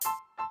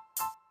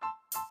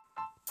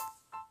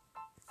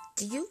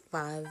Do you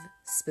love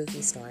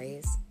spooky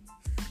stories?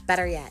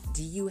 Better yet,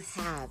 do you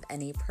have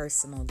any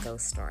personal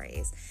ghost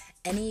stories?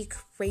 Any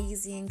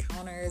crazy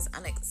encounters,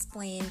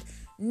 unexplained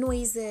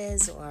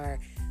noises, or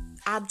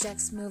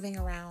objects moving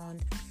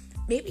around?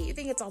 Maybe you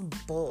think it's all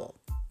bull.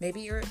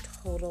 Maybe you're a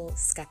total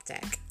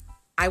skeptic.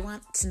 I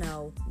want to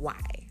know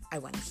why. I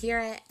want to hear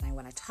it and I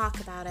want to talk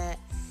about it.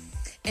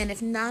 And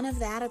if none of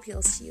that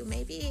appeals to you,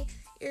 maybe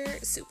you're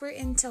super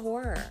into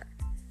horror,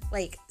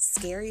 like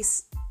scary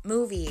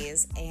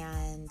movies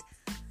and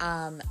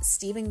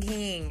Stephen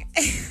King,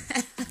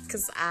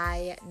 because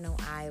I know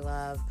I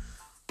love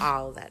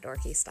all of that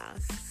dorky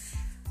stuff.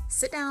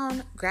 Sit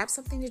down, grab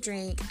something to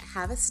drink,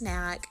 have a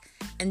snack,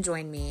 and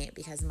join me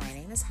because my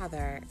name is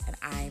Heather and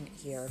I'm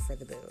here for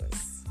the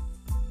booze.